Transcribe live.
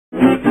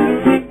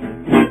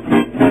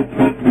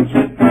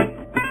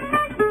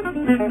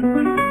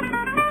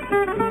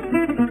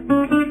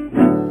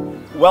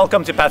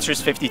Welcome to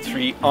Patcher's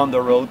 53 on the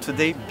road.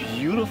 Today,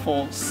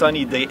 beautiful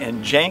sunny day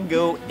in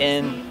Django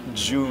in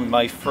June.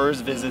 My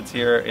first visit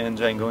here in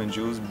Django in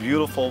June.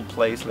 Beautiful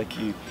place like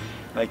you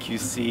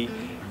see.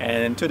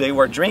 And today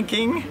we're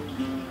drinking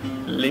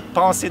Les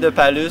Pensées de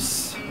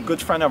Palus. Good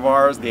friend of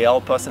ours, they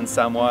help us in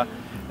Samoa.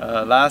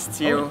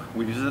 Last year,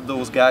 we visited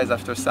those guys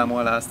after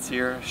Samoa last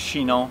year.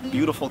 Chinon,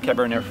 beautiful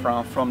Cabernet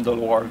Franc from the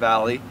Loire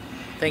Valley.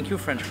 Thank you,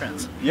 French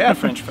friends. Yeah,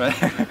 French friends.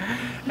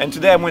 And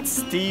today I'm with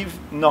Steve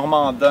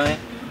Normandin,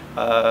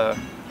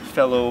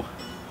 fellow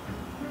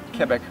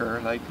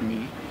Quebecer like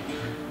me.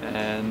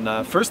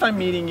 And first time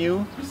meeting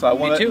you, so I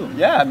want to... Me too.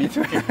 Yeah, me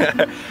too.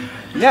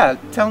 Yeah,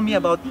 tell me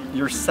about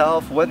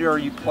yourself. What are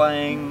you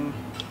playing,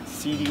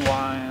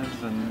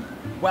 CD-wise? And...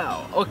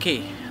 Wow,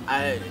 okay.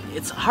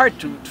 It's hard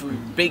to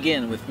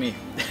begin with me.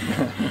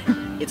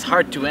 It's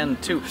hard to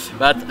end too.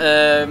 But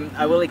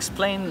I will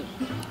explain,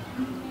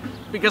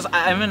 because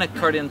I'm an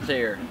accordion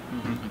player,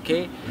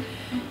 okay?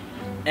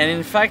 And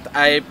in fact,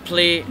 I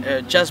play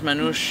jazz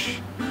manouche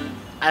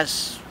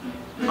as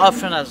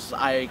often as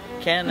I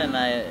can,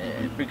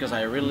 and because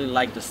I really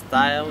like the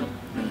style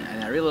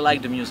and I really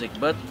like the music.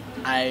 But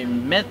I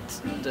met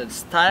the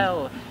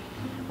style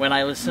when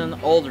I listen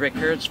old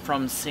records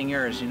from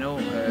singers, you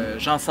know,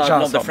 Jean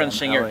Sablon, the French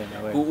singer,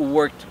 who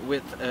worked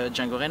with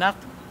Django Reinhardt.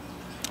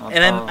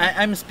 And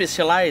I'm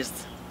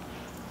specialized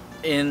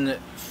in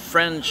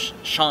French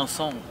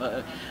chanson.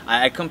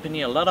 I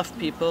accompany a lot of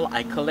people.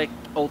 I collect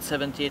old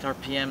 78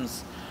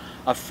 RPMs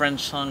of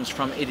French songs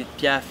from Edith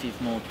Piaf, Yves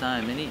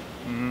Montand, many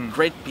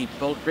great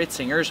people, great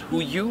singers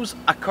who use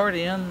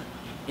accordion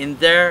in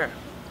their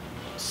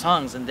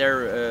songs, in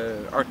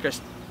their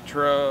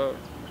orchestra.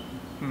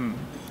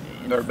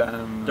 Their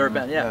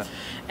band, yeah.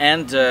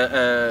 And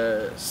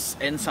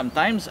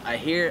sometimes I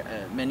hear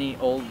many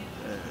old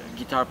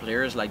guitar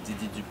players like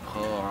Didier Duprat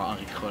or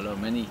Henri Crolla,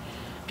 many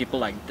people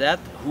like that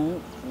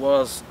who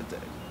was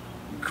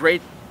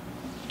great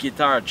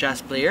guitar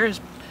jazz players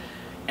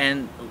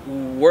and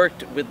who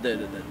worked with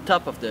the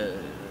top of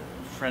the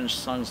French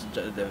songs,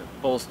 the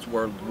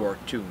post-World War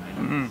II.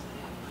 You know?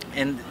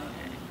 And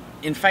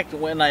in fact,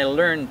 when I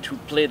learned to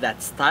play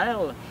that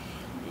style,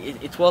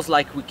 it was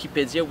like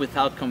Wikipedia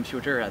without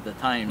computer at the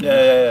time.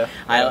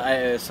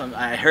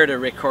 I heard a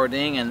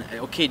recording and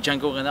okay,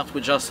 Django Reinhardt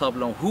with Jean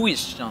Sablon. Who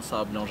is Jean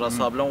Sablon? Jean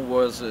Sablon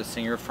was a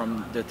singer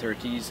from the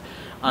 30s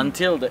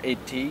until the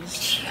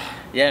 80s.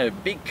 Yeah, a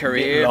big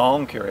career. Big,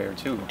 long career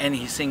too. And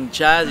he sang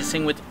jazz, he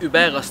sang with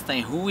Hubert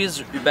Rostin. Who is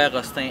Hubert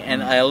Rostin?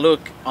 And I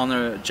look on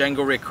a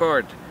Django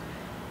record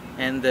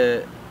and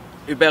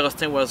Hubert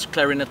Rostin was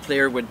clarinet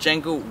player with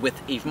Django with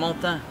Yves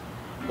Montand.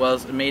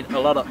 Was made a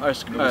lot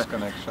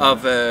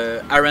of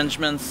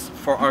arrangements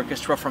for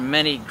orchestra from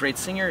many great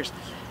singers,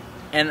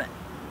 and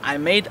I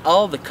made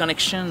all the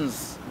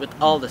connections with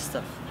all the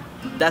stuff.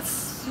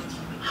 That's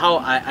how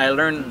I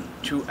learned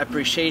to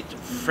appreciate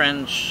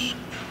French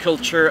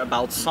culture,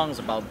 about songs,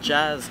 about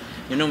jazz.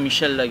 You know,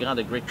 Michel Legrand,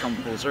 the great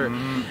composer,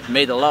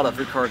 made a lot of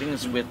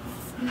recordings with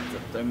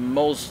the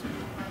most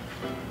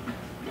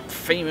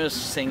famous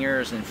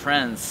singers in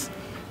France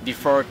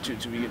before to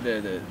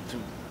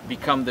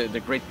become the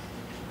great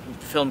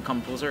film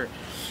composer,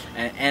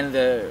 and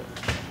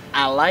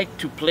I like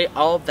to play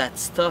all that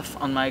stuff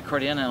on my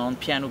accordion and on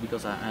piano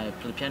because I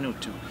play piano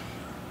too.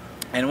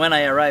 And when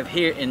I arrive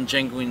here in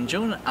Django in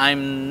June,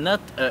 I'm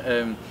not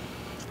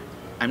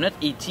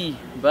E.T.,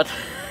 but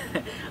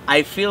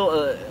I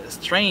feel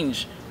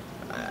strange.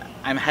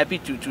 I'm happy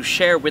to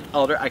share with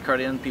other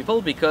accordion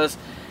people because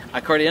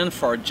accordion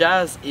for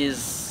jazz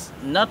is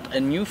not a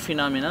new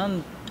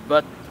phenomenon,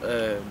 but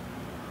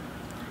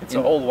it's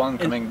an old one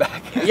coming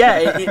back.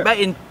 Yeah, but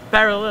in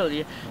parallel,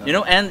 you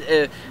know,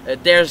 and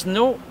there's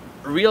no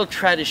real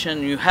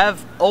tradition. You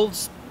have old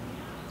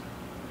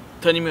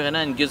Tony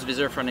Murena and Gus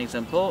Viseur, for an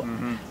example.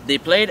 They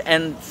played,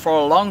 and for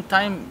a long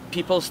time,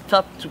 people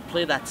stopped to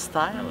play that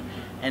style,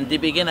 and they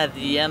began at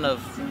the end of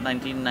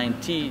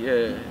 1990,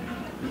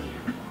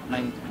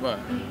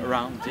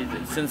 around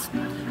since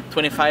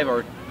 25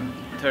 or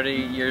 30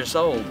 years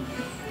old,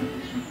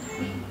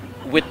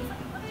 with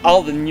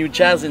all the new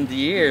jazz in the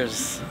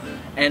ears.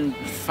 And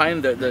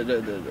find the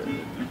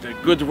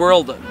good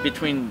world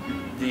between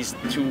these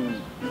two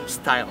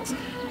styles.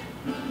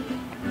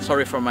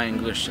 Sorry for my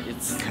English,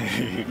 it's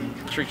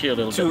tricky a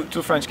little bit.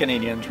 Two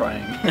French-Canadian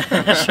trying.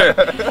 Sure.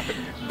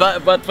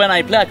 But when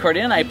I play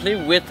accordion, I play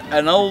with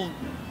an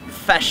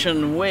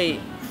old-fashioned way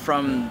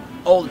from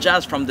old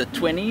jazz from the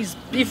 20s,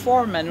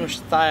 before manouche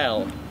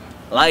style.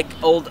 Like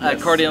old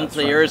accordion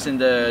players in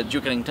the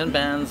Duke Ellington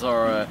bands,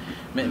 or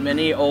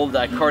many old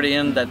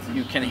accordion that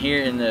you can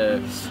hear in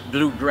the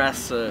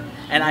bluegrass.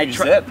 And I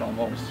try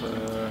almost.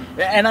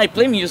 And I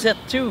play musette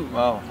too.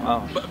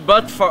 Wow.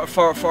 But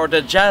for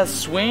the jazz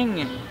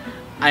swing,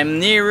 I'm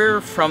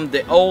nearer from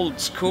the old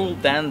school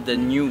than the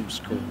new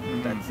school.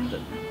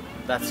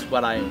 That's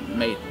what I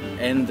made.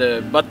 And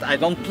but I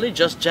don't play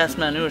just jazz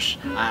manouche.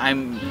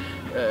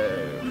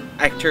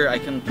 actor, I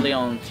can play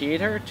on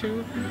theater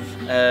too.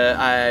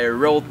 I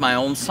wrote my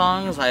own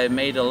songs. I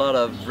made a lot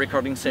of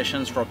recording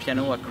sessions for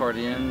piano,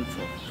 accordion,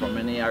 for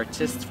many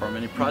artists, for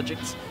many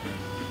projects.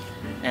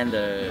 And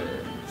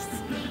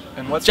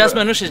what's Jazz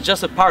Manouche is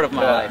just a part of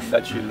my life.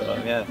 That you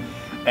love, yeah.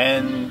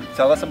 And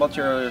tell us about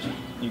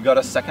you got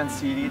a second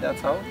CD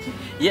that's out?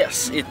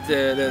 Yes,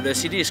 the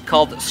CD is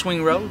called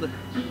Swing Road.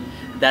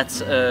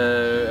 That's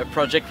a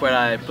project where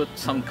I put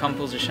some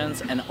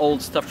compositions and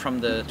old stuff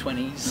from the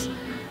 20s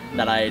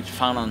that I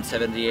found on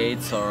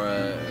 78s or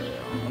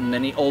on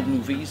many old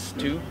movies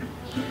too.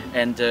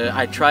 And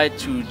I tried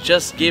to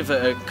just give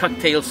a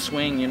cocktail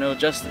swing, you know,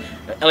 just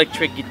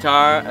electric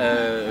guitar,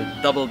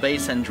 double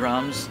bass and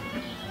drums,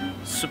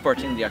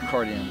 supporting the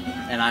accordion.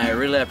 And I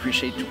really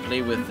appreciate to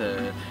play with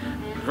a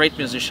great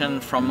musician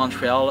from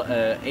Montreal,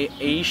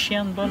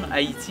 Haitian,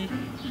 Haiti.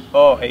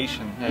 Oh,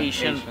 Haitian. Yeah,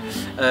 Haitian.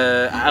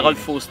 Harold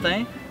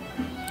Faustin,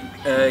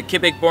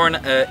 Quebec-born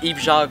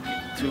Yves Jacques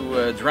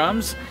to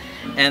drums,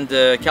 and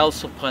Carl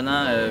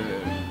Surprenant,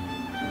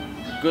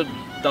 good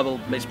double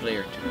bass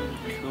player too.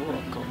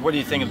 Cool. What do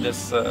you think of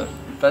this?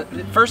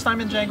 First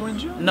time in Django in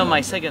June? No,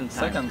 my second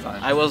time. Second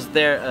time. I was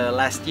there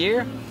last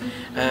year.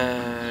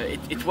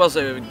 It was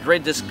a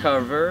great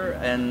discover,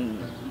 and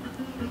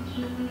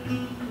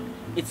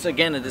it's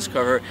again a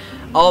discover.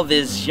 All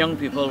these young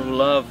people who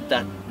love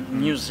that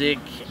music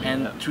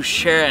and to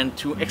share and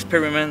to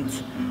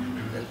experiment,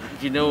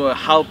 you know,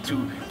 how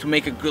to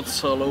make a good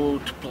solo,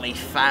 to play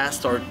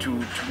fast or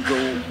to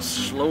go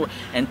slow,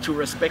 and to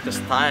respect the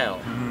style.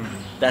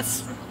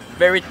 That's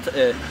very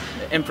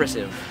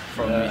impressive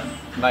for me.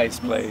 Nice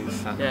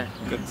place. Yeah.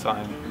 Good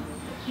time.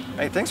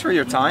 Hey, thanks for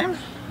your time.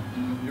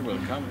 You're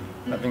welcome.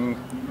 I've been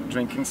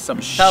drinking some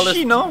Talus.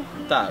 Chino.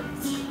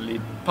 Talus. Les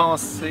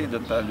Pensées de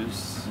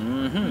Talus.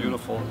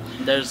 Beautiful.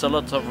 There's a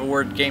lot of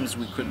word games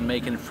we could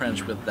make in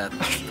French with that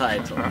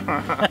title.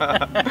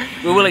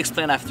 We will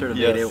explain after the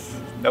video.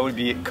 That would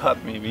be a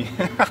cut maybe.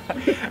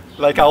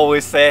 Like I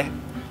always say,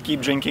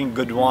 keep drinking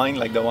good wine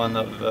like the one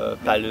of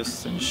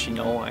Talus and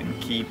Chino,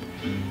 and keep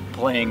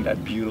playing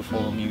that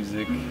beautiful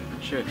music.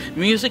 Sure.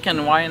 Music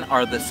and wine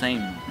are the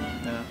same.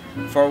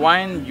 Yeah. For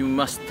wine, you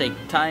must take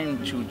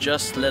time to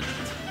just let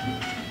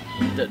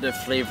the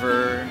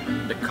flavor,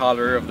 the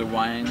color of the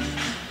wine.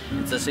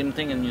 It's the same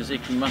thing in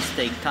music. You must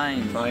take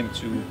time. Time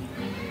to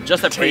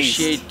just taste.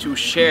 appreciate, to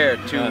share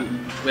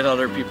with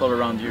other people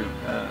around you.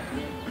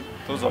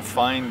 Those are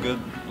fine, good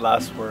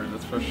last words,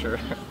 that's for sure.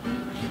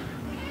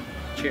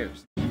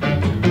 Cheers.